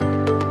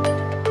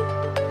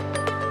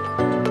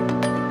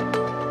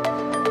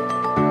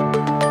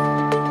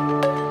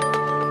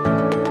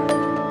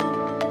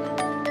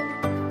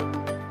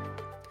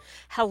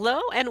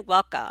Hello and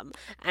welcome.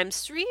 I'm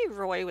Sri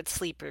Roy with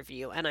Sleep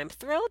Review, and I'm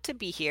thrilled to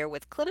be here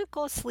with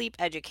clinical sleep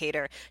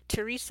educator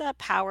Teresa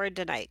Power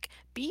Denaik,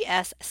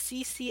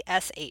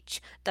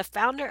 BSCCSH, the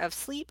founder of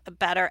Sleep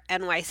Better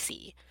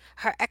NYC.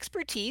 Her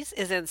expertise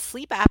is in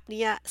sleep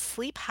apnea,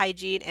 sleep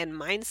hygiene, and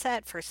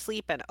mindset for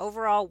sleep and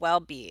overall well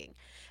being.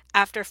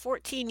 After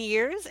 14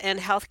 years in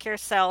healthcare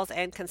sales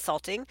and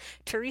consulting,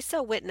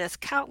 Teresa witnessed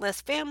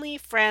countless family,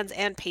 friends,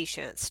 and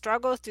patients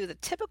struggle through the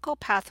typical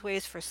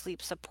pathways for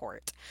sleep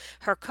support.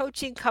 Her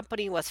coaching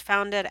company was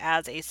founded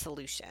as a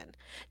solution.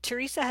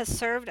 Teresa has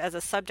served as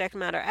a subject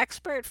matter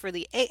expert for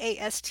the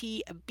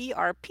AAST,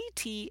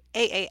 BRPT,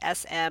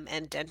 AASM,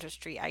 and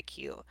Dentistry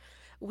IQ.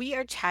 We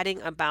are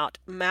chatting about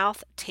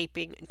mouth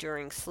taping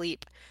during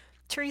sleep.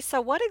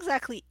 Teresa, what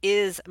exactly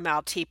is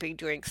mouth taping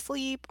during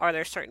sleep? Are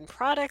there certain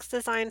products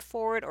designed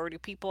for it, or do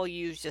people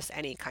use just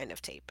any kind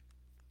of tape?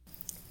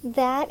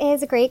 That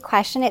is a great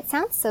question. It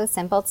sounds so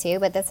simple too,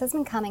 but this has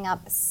been coming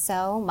up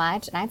so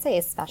much, and I'd say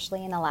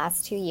especially in the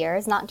last 2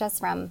 years, not just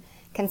from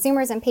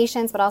consumers and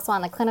patients, but also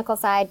on the clinical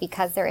side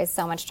because there is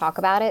so much talk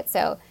about it.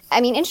 So,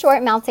 in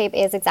short, mouth tape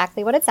is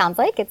exactly what it sounds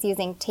like. It's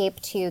using tape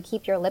to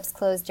keep your lips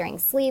closed during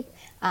sleep,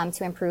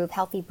 to improve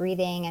healthy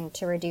breathing, and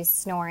to reduce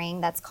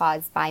snoring that's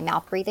caused by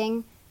mouth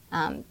breathing.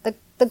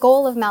 The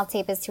goal of mouth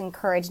tape is to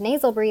encourage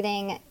nasal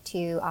breathing,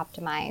 to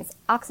optimize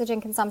oxygen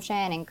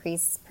consumption,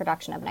 increase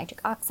production of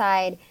nitric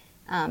oxide,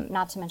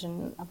 not to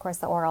mention, of course,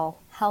 the oral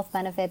health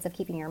benefits of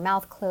keeping your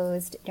mouth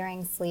closed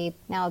during sleep.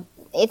 Now,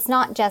 it's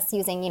not just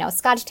using,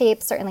 Scotch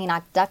tape, certainly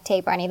not duct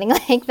tape or anything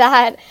like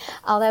that,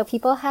 although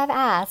people have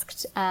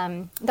asked.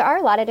 There are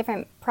a lot of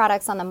different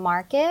products on the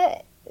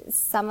market.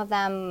 Some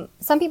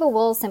people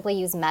will simply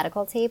use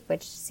medical tape,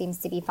 which seems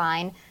to be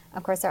fine.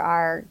 Of course, there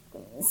are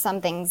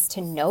some things to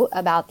note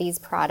about these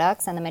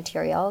products and the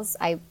materials.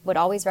 I would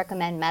always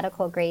recommend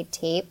medical grade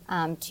tape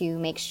to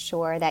make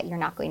sure that you're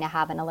not going to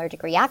have an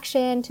allergic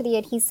reaction to the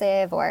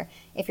adhesive, or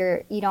if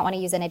you don't want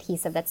to use an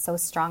adhesive that's so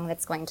strong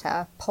that's going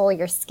to pull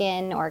your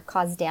skin or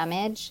cause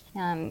damage.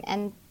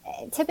 And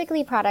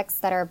typically products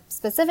that are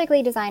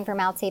specifically designed for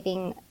mouth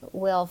taping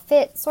will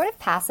fit sort of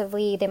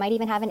passively. They might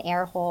even have an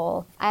air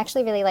hole. I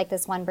actually really like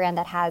this one brand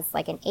that has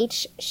like an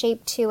H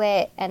shape to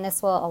it, and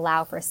this will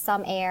allow for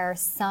some air,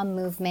 some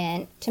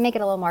movement to make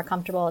it a little more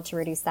comfortable, to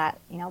reduce that,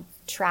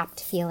 trapped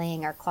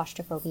feeling or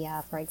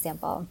claustrophobia, for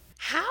example.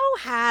 How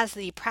has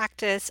the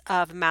practice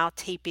of mouth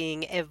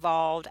taping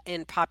evolved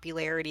in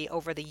popularity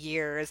over the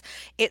years?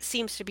 It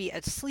seems to be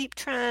a sleep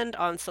trend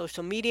on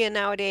social media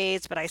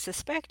nowadays, but I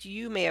suspect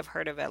you may have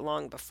heard of it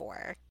long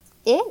before.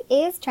 It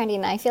is trendy,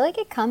 and I feel like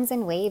it comes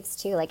in waves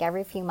too. Like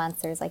every few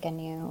months, there's like a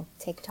new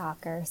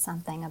TikTok or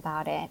something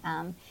about it.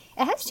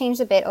 It has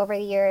changed a bit over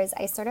the years.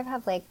 I sort of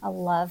have like a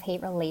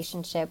love-hate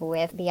relationship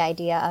with the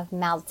idea of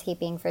mouth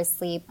taping for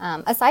sleep.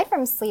 Aside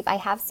from sleep, I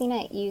have seen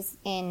it used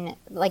in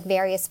like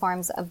various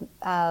forms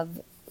of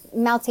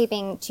mouth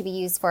taping to be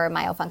used for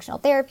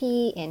myofunctional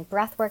therapy, in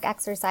breathwork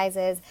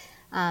exercises,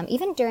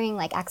 even during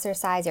like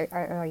exercise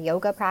or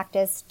yoga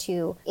practice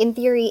to, in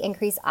theory,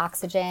 increase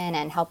oxygen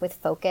and help with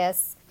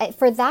focus.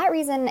 For that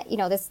reason,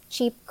 this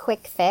cheap,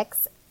 quick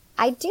fix,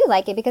 I do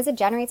like it because it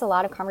generates a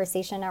lot of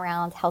conversation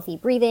around healthy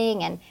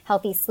breathing and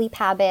healthy sleep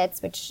habits,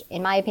 which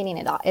in my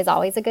opinion is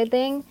always a good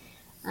thing.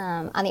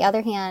 On the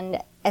other hand,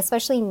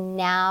 especially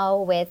now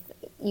with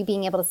you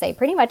being able to say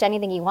pretty much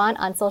anything you want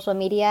on social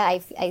media,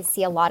 I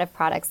see a lot of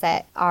products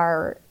that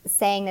are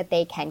saying that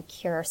they can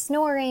cure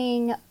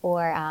snoring,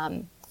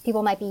 or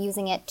people might be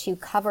using it to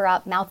cover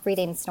up mouth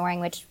breathing and snoring,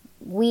 which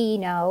we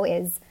know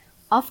is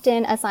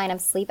often a sign of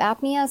sleep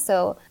apnea.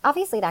 So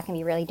obviously that can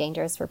be really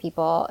dangerous for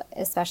people,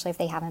 especially if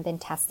they haven't been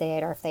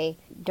tested or if they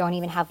don't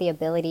even have the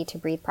ability to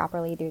breathe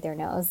properly through their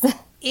nose.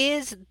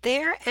 Is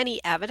there any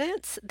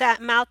evidence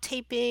that mouth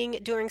taping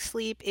during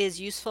sleep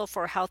is useful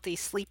for healthy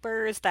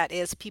sleepers, that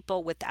is,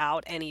 people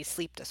without any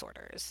sleep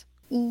disorders?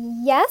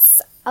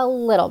 Yes, a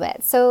little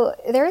bit. So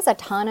there is a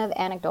ton of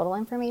anecdotal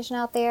information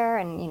out there,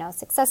 and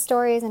success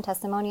stories and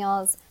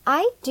testimonials.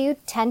 I do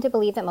tend to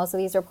believe that most of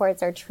these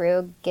reports are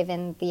true,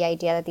 given the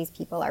idea that these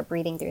people are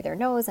breathing through their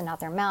nose and not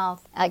their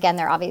mouth. Again,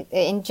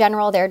 in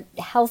general, they're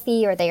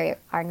healthy, or they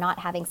are not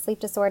having sleep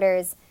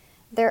disorders.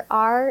 There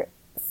are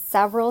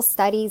several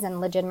studies and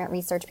legitimate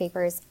research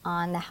papers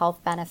on the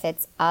health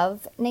benefits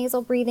of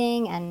nasal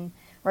breathing and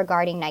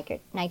regarding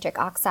nitric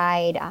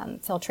oxide,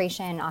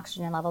 filtration,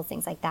 oxygen levels,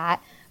 things like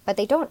that. But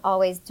they don't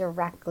always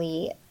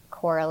directly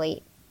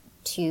correlate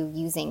to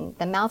using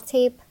the mouth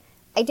tape.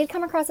 I did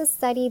come across a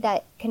study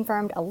that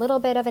confirmed a little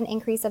bit of an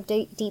increase of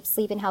deep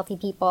sleep in healthy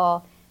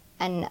people,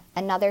 and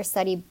another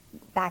study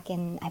back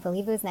in, I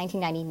believe it was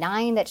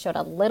 1999, that showed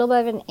a little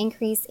bit of an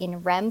increase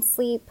in REM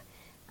sleep.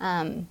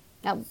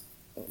 Now,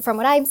 from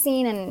what I've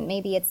seen, and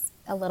maybe it's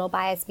a little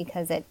biased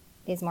because it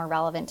is more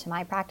relevant to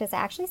my practice, I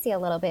actually see a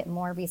little bit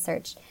more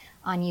research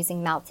on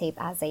using mouth tape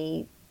as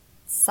a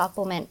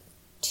supplement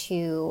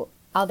to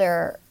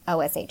other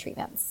OSA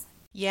treatments.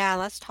 Yeah,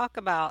 let's talk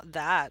about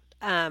that.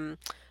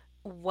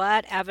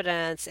 What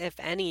evidence, if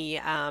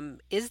any,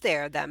 is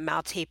there that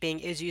mouth taping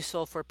is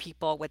useful for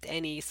people with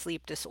any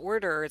sleep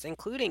disorders,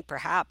 including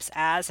perhaps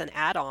as an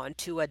add-on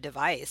to a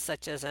device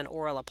such as an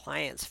oral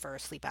appliance for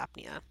sleep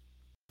apnea?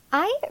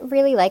 I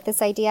really like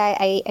this idea.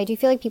 I do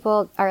feel like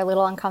people are a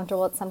little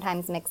uncomfortable with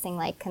sometimes mixing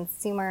like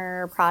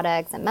consumer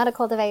products and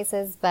medical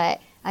devices, but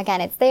again,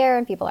 it's there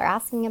and people are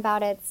asking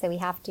about it, so we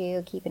have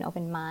to keep an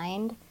open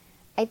mind.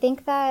 I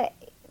think that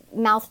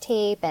mouth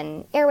tape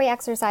and airway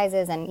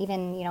exercises and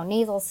even,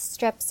 nasal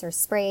strips or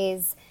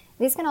sprays,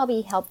 these can all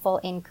be helpful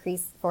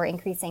for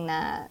increasing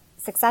the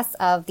success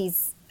of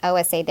these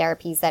OSA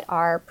therapies that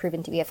are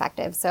proven to be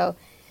effective. So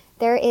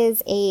there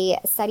is a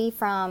study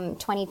from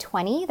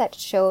 2020 that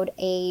showed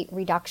a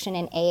reduction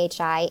in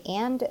AHI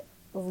and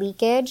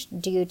leakage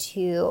due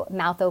to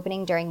mouth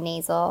opening during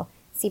nasal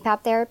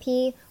CPAP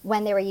therapy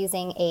when they were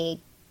using a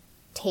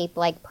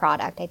tape-like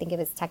product. I think it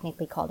was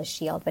technically called a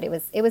shield, but it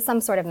was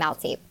some sort of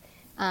mouth tape.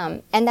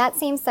 And that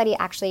same study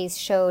actually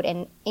showed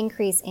an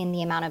increase in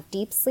the amount of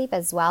deep sleep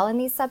as well in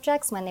these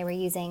subjects when they were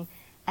using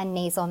a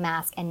nasal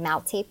mask and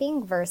mouth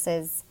taping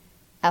versus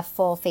a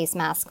full face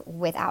mask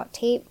without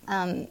tape.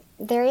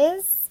 There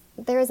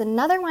is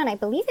another one, I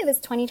believe it was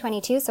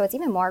 2022, so it's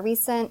even more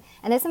recent,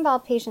 and this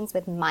involved patients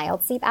with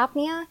mild sleep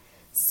apnea.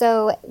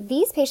 So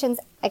these patients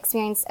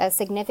experienced a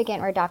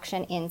significant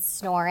reduction in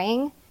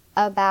snoring.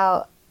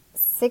 About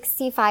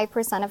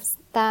 65% of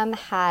them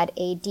had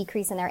a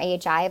decrease in their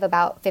AHI of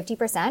about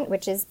 50%,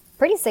 which is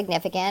pretty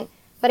significant.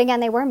 But again,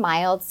 they were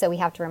mild, so we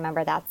have to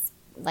remember that's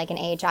like an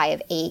AHI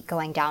of 8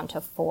 going down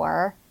to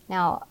 4.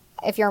 Now,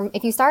 if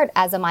you start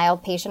as a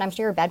mild patient, I'm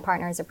sure your bed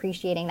partner is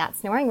appreciating that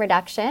snoring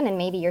reduction and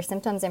maybe your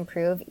symptoms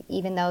improve,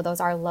 even though those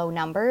are low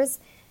numbers.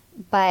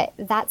 But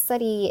that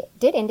study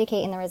did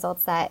indicate in the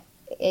results that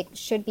it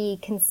should be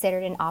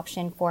considered an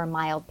option for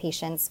mild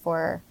patients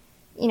for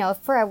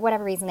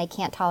whatever reason they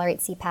can't tolerate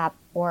CPAP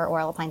or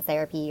oral appliance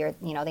therapy, or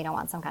they don't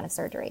want some kind of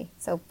surgery.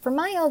 So for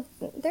mild,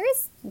 there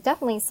is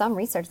definitely some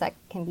research that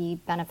can be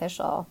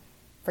beneficial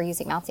for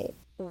using mouth tape.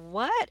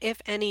 What,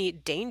 if any,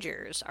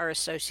 dangers are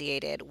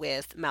associated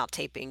with mouth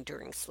taping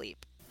during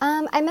sleep?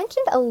 I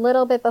mentioned a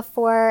little bit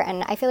before,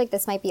 and I feel like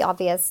this might be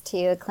obvious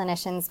to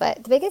clinicians,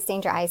 but the biggest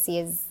danger I see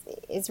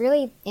is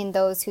really in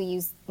those who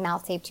use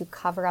mouth tape to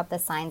cover up the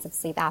signs of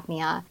sleep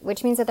apnea,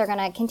 which means that they're going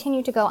to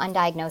continue to go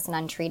undiagnosed and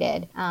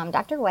untreated.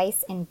 Dr.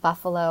 Weiss in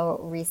Buffalo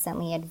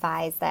recently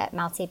advised that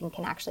mouth taping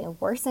can actually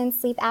worsen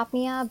sleep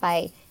apnea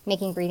by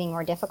making breathing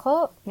more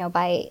difficult.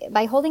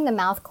 By holding the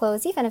mouth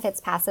closed, even if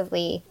it's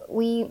passively,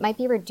 we might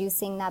be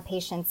reducing that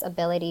patient's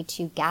ability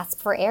to gasp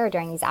for air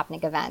during these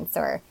apneic events,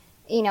 or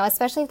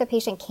especially if the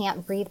patient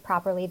can't breathe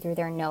properly through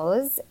their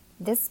nose.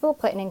 This will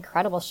put an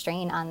incredible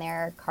strain on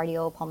their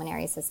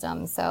cardiopulmonary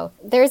system. So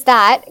there's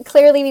that.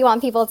 Clearly, we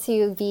want people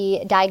to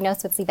be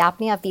diagnosed with sleep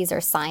apnea if these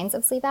are signs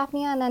of sleep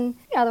apnea. And then,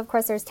 of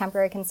course, there's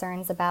temporary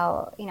concerns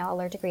about,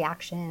 allergic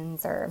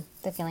reactions or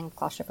the feeling of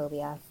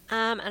claustrophobia.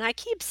 And I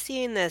keep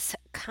seeing this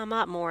come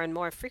up more and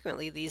more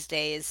frequently these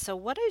days. So,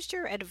 what is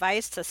your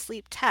advice to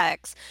sleep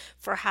techs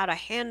for how to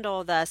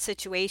handle the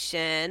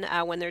situation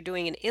when they're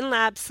doing an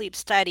in-lab sleep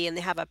study and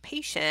they have a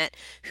patient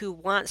who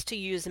wants to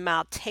use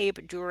mouth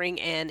tape during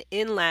an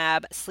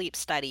in-lab sleep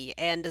study?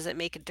 And does it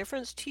make a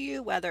difference to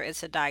you whether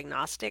it's a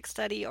diagnostic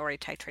study or a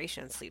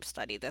titration sleep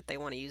study that they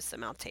want to use the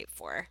mouth tape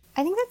for?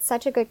 I think that's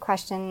such a good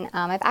question.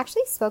 I've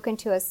actually spoken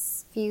to a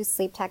few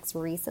sleep techs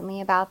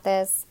recently about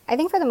this. I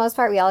think for the most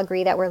part, we all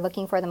agree that we're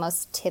looking for the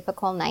most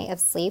typical night of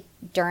sleep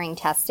during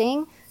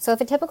testing. So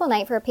if a typical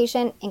night for a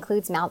patient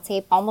includes mouth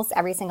tape almost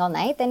every single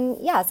night, then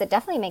yes, it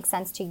definitely makes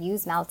sense to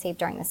use mouth tape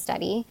during the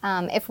study.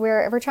 If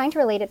we're trying to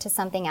relate it to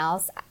something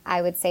else,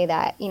 I would say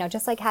that,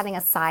 just like having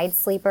a side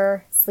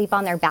sleeper sleep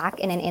on their back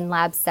in an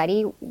in-lab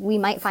study, we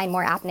might find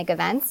more apneic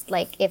events.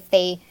 Like if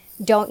they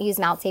don't use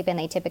mouth tape and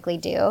they typically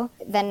do,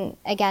 then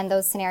again,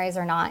 those scenarios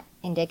are not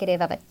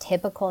indicative of a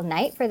typical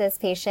night for this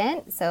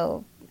patient.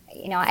 So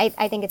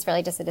I think it's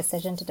really just a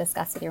decision to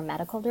discuss with your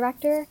medical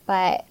director.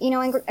 But, in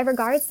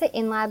regards to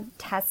in-lab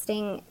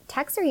testing,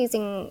 techs are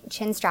using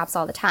chin straps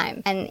all the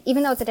time. And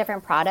even though it's a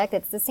different product,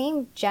 it's the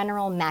same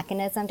general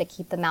mechanism to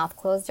keep the mouth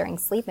closed during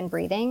sleep and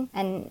breathing.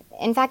 And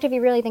in fact, if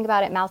you really think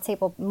about it, mouth tape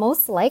will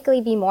most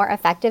likely be more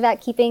effective at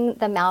keeping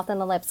the mouth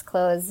and the lips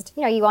closed.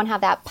 You won't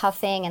have that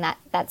puffing and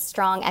that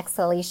strong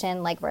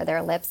exhalation, like where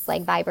their lips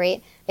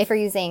vibrate, if you're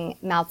using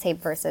mouth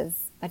tape versus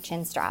a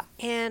chin strap.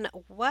 And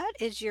what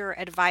is your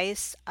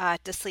advice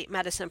to sleep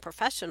medicine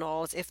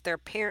professionals if their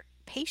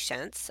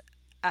patients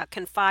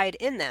confide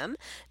in them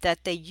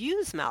that they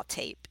use mouth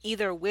tape,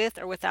 either with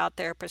or without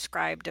their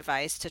prescribed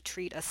device, to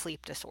treat a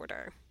sleep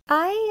disorder?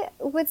 I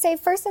would say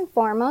first and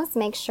foremost,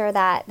 make sure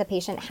that the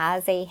patient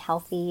has a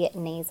healthy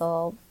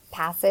nasal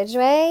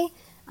passageway.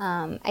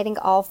 I think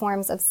all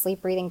forms of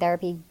sleep breathing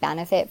therapy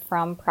benefit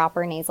from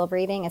proper nasal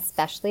breathing,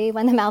 especially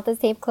when the mouth is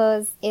taped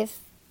closed.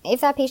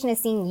 If that patient is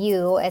seeing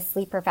you as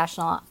sleep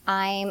professional,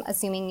 I'm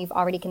assuming you've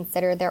already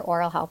considered their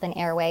oral health and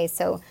airway.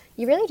 So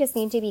you really just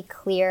need to be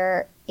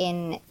clear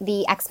in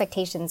the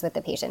expectations with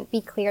the patient.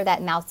 Be clear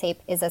that mouth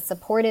tape is a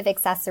supportive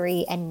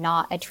accessory and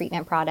not a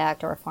treatment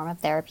product or a form of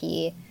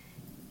therapy.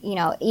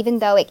 Even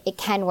though it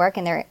can work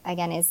and there,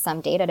 again, is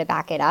some data to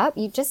back it up,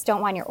 you just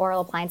don't want your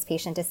oral appliance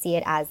patient to see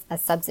it as a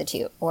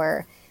substitute,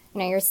 or,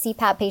 your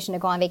CPAP patient to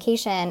go on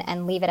vacation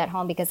and leave it at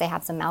home because they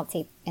have some mouth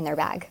tape in their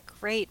bag.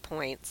 Great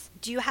points.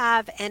 Do you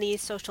have any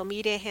social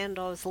media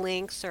handles,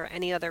 links, or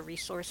any other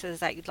resources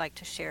that you'd like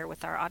to share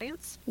with our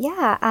audience?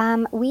 Yeah,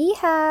 I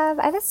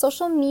have a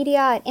social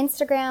media,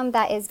 Instagram,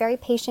 that is very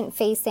patient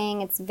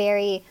facing. It's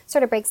very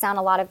sort of breaks down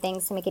a lot of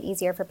things to make it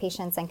easier for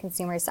patients and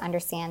consumers to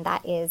understand.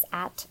 That is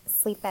at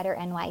Sleep Better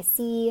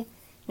NYC,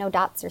 no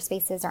dots or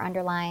spaces or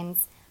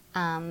underlines.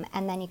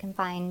 And then you can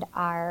find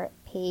our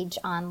page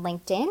on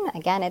LinkedIn.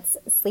 Again, it's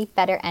Sleep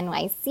Better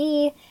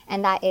NYC,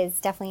 and that is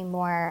definitely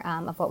more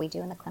of what we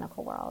do in the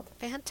clinical world.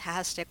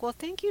 Fantastic. Well,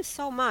 thank you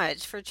so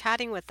much for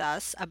chatting with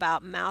us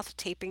about mouth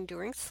taping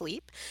during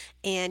sleep.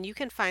 And you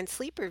can find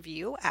Sleep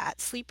Review at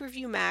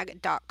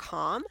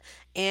sleepreviewmag.com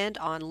and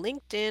on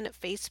LinkedIn,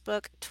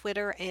 Facebook,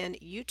 Twitter, and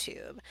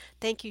YouTube.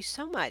 Thank you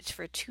so much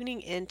for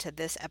tuning in to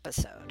this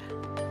episode.